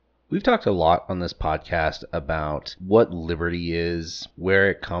We've talked a lot on this podcast about what liberty is, where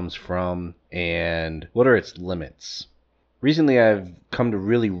it comes from, and what are its limits. Recently, I've come to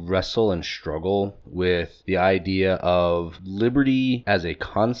really wrestle and struggle with the idea of liberty as a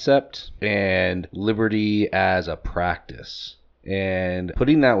concept and liberty as a practice. And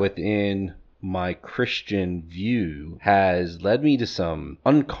putting that within my Christian view has led me to some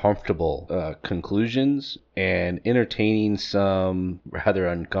uncomfortable conclusions and entertaining some rather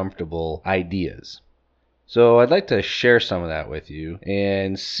uncomfortable ideas. So I'd like to share some of that with you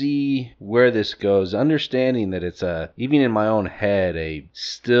and see where this goes, understanding that it's even in my own head, a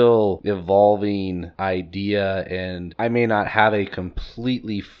still evolving idea, and I may not have a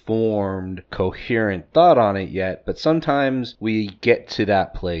completely formed, coherent thought on it yet, but sometimes we get to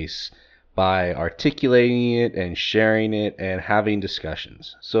that place by articulating it and sharing it and having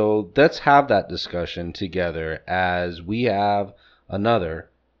discussions. So let's have that discussion together as we have another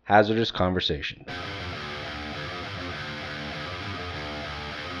hazardous conversation.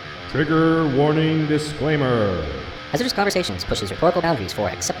 Trigger warning disclaimer. Hazardous Conversations pushes rhetorical boundaries for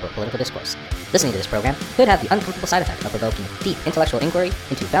acceptable political discourse. Listening to this program could have the uncomfortable side effect of provoking deep intellectual inquiry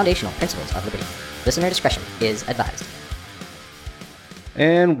into foundational principles of liberty. Listener discretion is advised.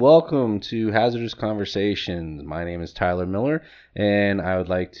 And welcome to Hazardous Conversations. My name is Tyler Miller, and I would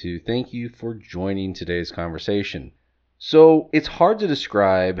like to thank you for joining today's conversation. So it's hard to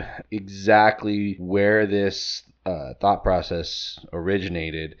describe exactly where this thought process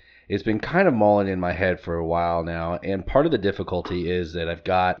originated. It's been kind of mulling in my head for a while now, and part of the difficulty is that I've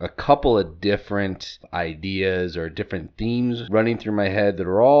got a couple of different ideas or different themes running through my head that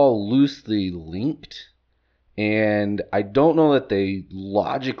are all loosely linked. And I don't know that they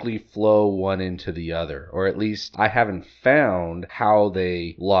logically flow one into the other, or at least I haven't found how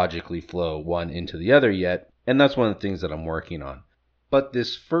they logically flow one into the other yet, and that's one of the things that I'm working on. But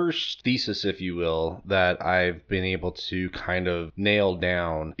this first thesis, if you will, that I've been able to kind of nail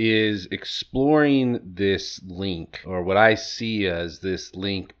down is exploring this link, or what I see as this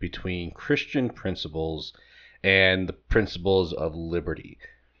link between Christian principles and the principles of liberty.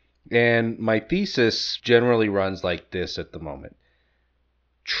 And my thesis generally runs like this at the moment.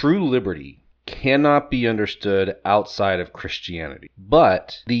 True liberty cannot be understood outside of Christianity.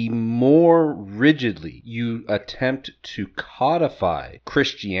 But the more rigidly you attempt to codify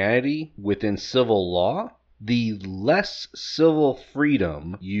Christianity within civil law, the less civil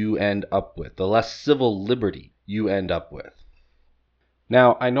freedom you end up with, the less civil liberty you end up with.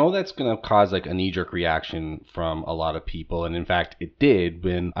 Now, I know that's going to cause like a knee-jerk reaction from a lot of people, and in fact, it did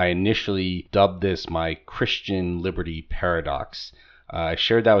when I initially dubbed this my Christian liberty paradox. I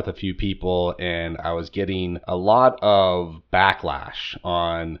shared that with a few people, and I was getting a lot of backlash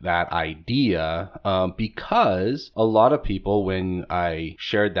on that idea because a lot of people, when I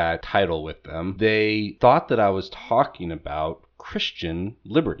shared that title with them, they thought that I was talking about Christian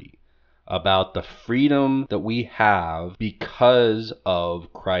liberty, about the freedom that we have because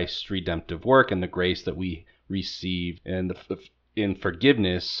of Christ's redemptive work and the grace that we receive and in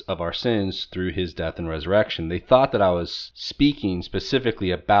forgiveness of our sins through his death and resurrection. They thought that I was speaking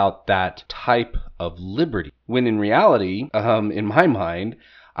specifically about that type of liberty, when in reality, in my mind,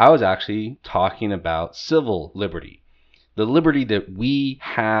 I was actually talking about civil liberty, the liberty that we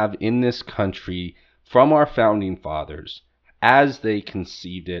have in this country from our founding fathers, as they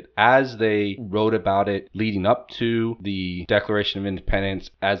conceived it, as they wrote about it leading up to the Declaration of Independence,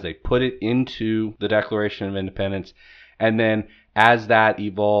 as they put it into the Declaration of Independence, and then as that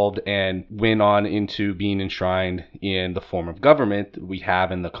evolved and went on into being enshrined in the form of government that we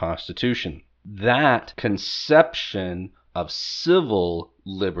have in the Constitution. That conception of civil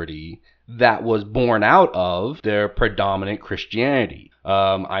liberty that was born out of their predominant Christianity.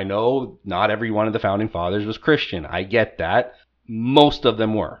 I know not every one of the founding fathers was Christian. I get that. Most of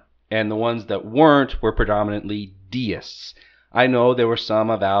them were. And the ones that weren't were predominantly deists. I know there were some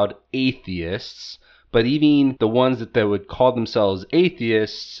avowed atheists, but even the ones that they would call themselves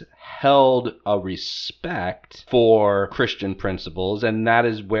atheists held a respect for Christian principles, and that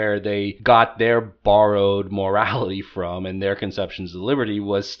is where they got their borrowed morality from, and their conceptions of liberty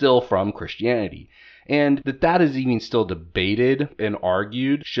was still from Christianity. And that is even still debated and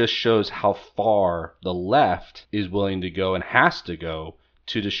argued just shows how far the left is willing to go and has to go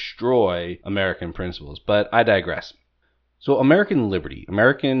to destroy American principles. But I digress. So American liberty,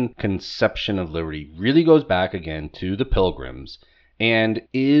 American conception of liberty really goes back again to the Pilgrims and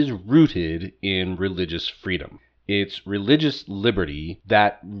is rooted in religious freedom. It's religious liberty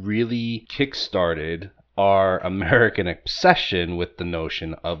that really kickstarted our American obsession with the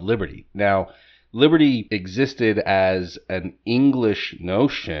notion of liberty. Now, Liberty existed as an English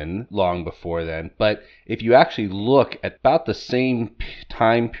notion long before then, but if you actually look at about the same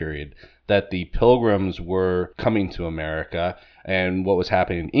time period that the Pilgrims were coming to America and what was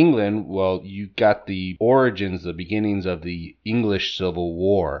happening in England, well, you got the origins, the beginnings of the English Civil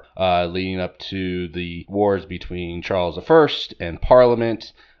War, leading up to the wars between Charles I and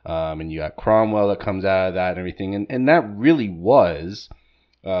Parliament, and you got Cromwell that comes out of that and everything, and that really was,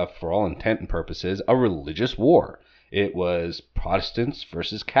 for all intent and purposes, a religious war. It was Protestants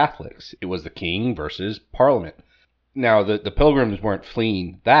versus Catholics. It was the king versus Parliament. Now, the Pilgrims weren't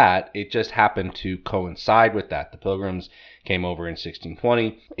fleeing that. It just happened to coincide with that. The Pilgrims came over in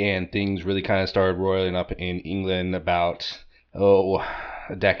 1620, and things really kind of started roiling up in England about,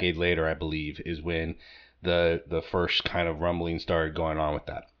 a decade later, I believe, is when the first kind of rumbling started going on with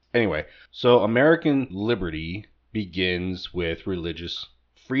that. Anyway, so American liberty begins with religious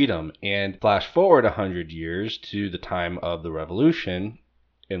freedom, and flash forward 100 years to the time of the Revolution,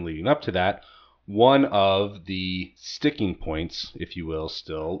 and leading up to that, one of the sticking points, if you will,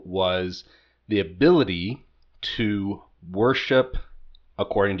 still, was the ability to worship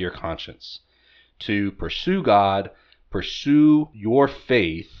according to your conscience, to pursue God, pursue your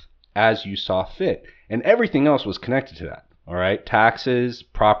faith as you saw fit. And everything else was connected to that, all right? Taxes,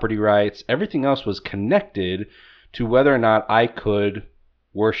 property rights, everything else was connected to whether or not I could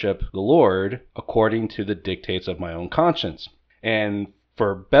worship the Lord according to the dictates of my own conscience. And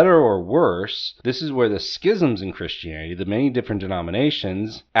for better or worse, this is where the schisms in Christianity, the many different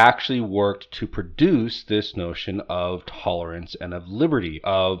denominations, actually worked to produce this notion of tolerance and of liberty,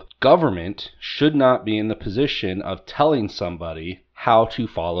 of government should not be in the position of telling somebody how to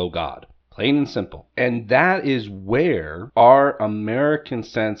follow God. Plain and simple. And that is where our American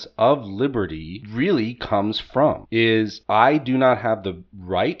sense of liberty really comes from, is I do not have the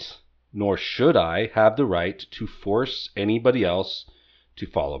right, nor should I have the right to force anybody else to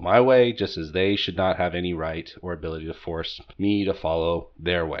follow my way, just as they should not have any right or ability to force me to follow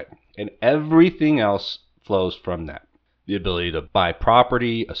their way. And everything else flows from that. The ability to buy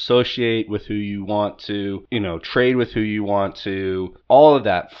property, associate with who you want to, trade with who you want to. All of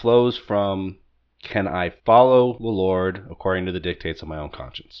that flows from, can I follow the Lord according to the dictates of my own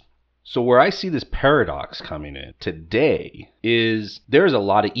conscience? So where I see this paradox coming in today is there's a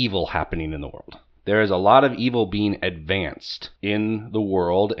lot of evil happening in the world. There is a lot of evil being advanced in the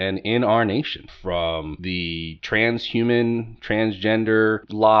world and in our nation, from the transhuman, transgender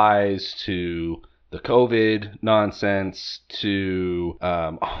lies to the COVID nonsense to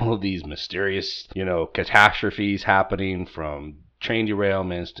all of these mysterious, catastrophes happening, from train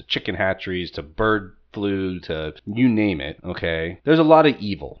derailments to chicken hatcheries to bird flu to you name it, okay? There's a lot of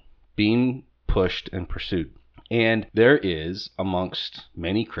evil being pushed and pursued. And there is, amongst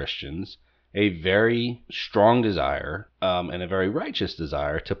many Christians, a very strong desire and a very righteous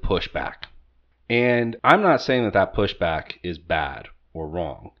desire to push back. And I'm not saying that pushback is bad or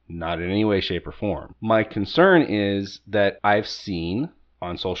wrong, not in any way, shape, or form. My concern is that I've seen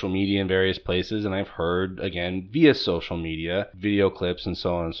on social media in various places, and I've heard, again, via social media, video clips and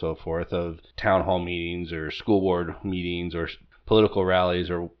so on and so forth of town hall meetings or school board meetings or political rallies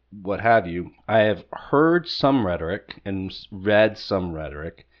or what have you. I have heard some rhetoric and read some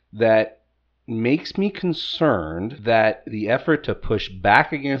rhetoric that makes me concerned that the effort to push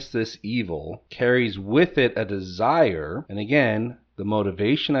back against this evil carries with it a desire, and again, the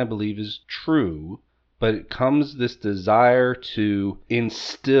motivation I believe is true, but it comes this desire to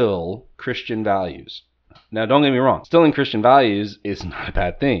instill Christian values. Now, don't get me wrong, instilling Christian values is not a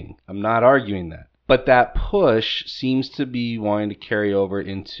bad thing. I'm not arguing that. But that push seems to be wanting to carry over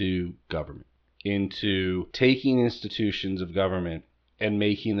into government, into taking institutions of government and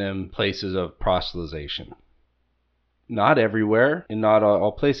making them places of proselytization. Not everywhere and not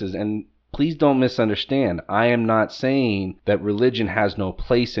all places. And please don't misunderstand. I am not saying that religion has no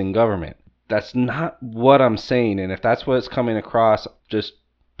place in government. That's not what I'm saying. And if that's what it's coming across, just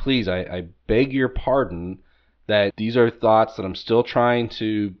please, I beg your pardon that these are thoughts that I'm still trying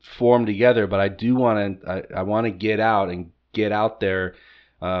to form together. But I do want to, I want to get out there,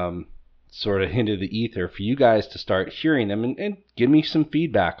 sort of into the ether for you guys to start hearing them and give me some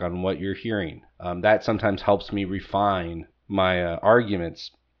feedback on what you're hearing. That sometimes helps me refine my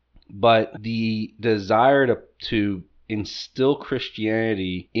arguments. But the desire to instill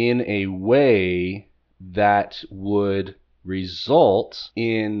Christianity in a way that would result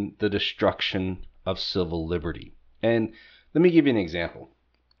in the destruction of civil liberty. And let me give you an example.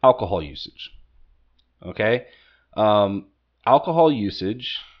 Alcohol usage. Okay? Alcohol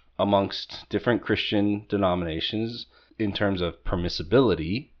usage amongst different Christian denominations in terms of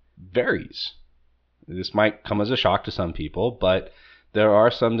permissibility varies. This might come as a shock to some people, but there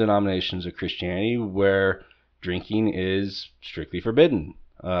are some denominations of Christianity where drinking is strictly forbidden,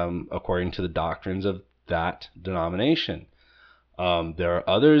 according to the doctrines of that denomination. There are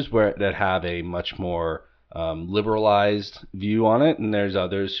others that have a much more liberalized view on it, and there's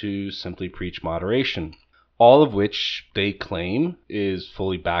others who simply preach moderation, all of which they claim is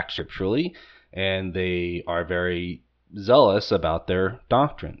fully backed scripturally, and they are very zealous about their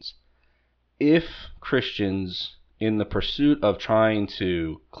doctrines. If Christians, in the pursuit of trying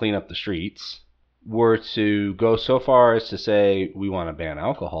to clean up the streets, were to go so far as to say we want to ban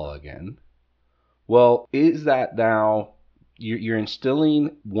alcohol again, well, is that now you're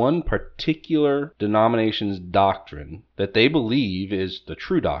instilling one particular denomination's doctrine that they believe is the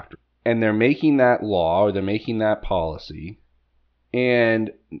true doctrine, and they're making that law or they're making that policy,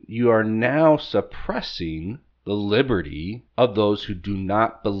 and you are now suppressing the liberty of those who do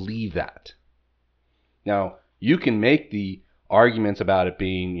not believe that. Now, you can make the arguments about it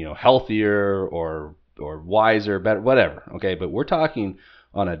being, healthier or wiser, better, whatever, okay? But we're talking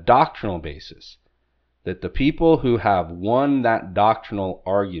on a doctrinal basis, that the people who have won that doctrinal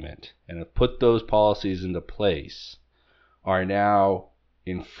argument and have put those policies into place are now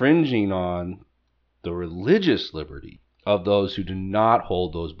infringing on the religious liberty of those who do not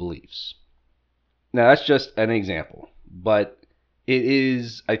hold those beliefs. Now, that's just an example, but it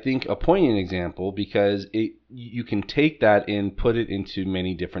is, I think, a poignant example because you can take that and put it into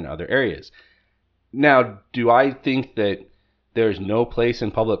many different other areas. Now, do I think that there's no place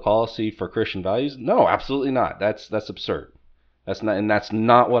in public policy for Christian values? No, absolutely not. That's absurd. That's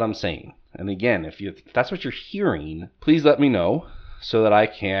not what I'm saying. And again, if that's what you're hearing, please let me know so that I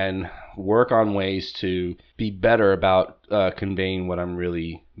can work on ways to be better about conveying what I'm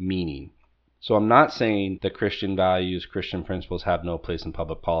really meaning. So I'm not saying that Christian values, Christian principles have no place in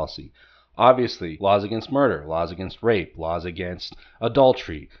public policy. Obviously, laws against murder, laws against rape, laws against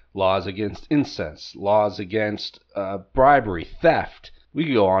adultery, laws against incest, laws against bribery, theft. We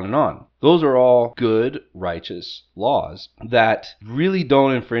could go on and on. Those are all good, righteous laws that really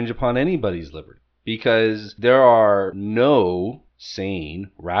don't infringe upon anybody's liberty, because there are no sane,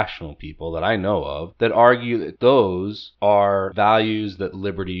 rational people that I know of that argue that those are values that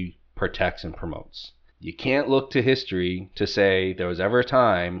liberty protects and promotes. You can't look to history to say there was ever a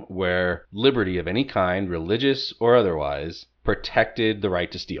time where liberty of any kind, religious or otherwise, protected the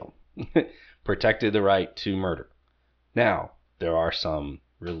right to steal, protected the right to murder. Now, there are some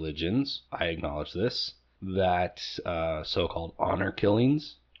religions, I acknowledge this, that so-called honor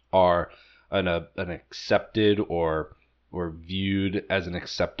killings are an accepted or viewed as an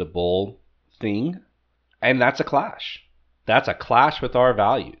acceptable thing, and that's a clash. That's a clash with our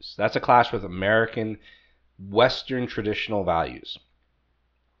values. That's a clash with American, Western traditional values.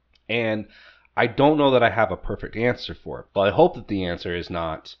 And I don't know that I have a perfect answer for it, but I hope that the answer is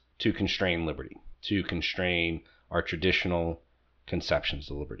not to constrain liberty, to constrain our traditional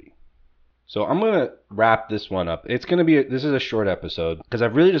conceptions of liberty. So I'm going to wrap this one up. This is a short episode because I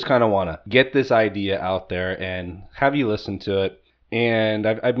really just kind of want to get this idea out there and have you listen to it. And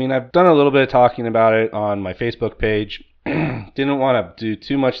I've done a little bit of talking about it on my Facebook page. Didn't want to do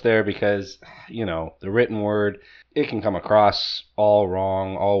too much there because, the written word, it can come across all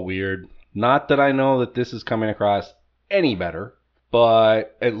wrong, all weird. Not that I know that this is coming across any better,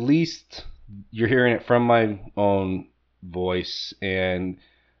 but at least you're hearing it from my own voice, and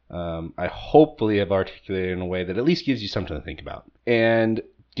I hopefully have articulated in a way that at least gives you something to think about. And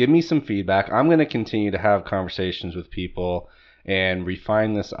give me some feedback. I'm going to continue to have conversations with people and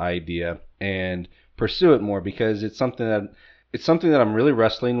refine this idea and pursue it more, because it's something that I'm really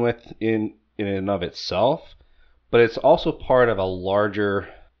wrestling with in and of itself, but it's also part of a larger,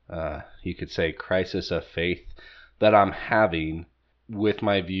 you could say, crisis of faith that I'm having with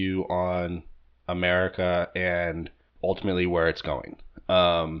my view on America and ultimately where it's going.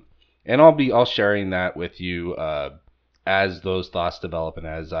 And I'll sharing that with you as those thoughts develop and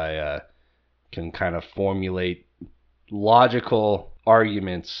as I can kind of formulate logical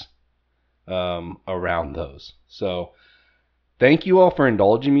arguments around those. So thank you all for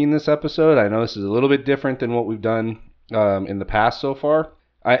indulging me in this episode. I know this is a little bit different than what we've done in the past so far.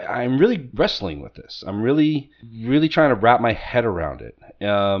 I'm really wrestling with this. I'm really trying to wrap my head around it.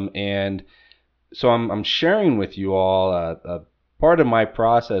 And so I'm sharing with you all a part of my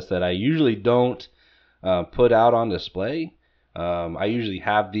process that I usually don't put out on display. I usually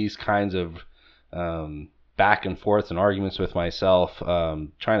have these kinds of back and forth and arguments with myself,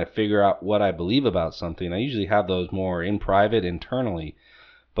 trying to figure out what I believe about something. I usually have those more in private, internally.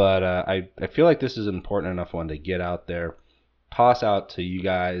 But I feel like this is an important enough one to get out there, toss out to you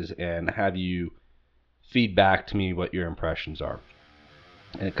guys, and have you feed back to me what your impressions are,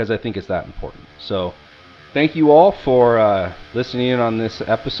 because I think it's that important. So thank you all for listening in on this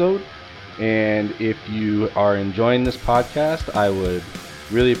episode. And if you are enjoying this podcast, I would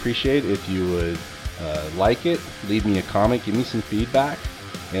really appreciate if you would like it, leave me a comment, give me some feedback,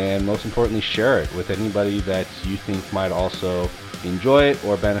 and most importantly, share it with anybody that you think might also enjoy it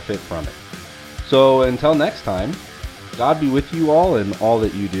or benefit from it. So until next time, God be with you all in all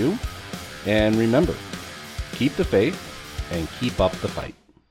that you do. And remember, keep the faith and keep up the fight.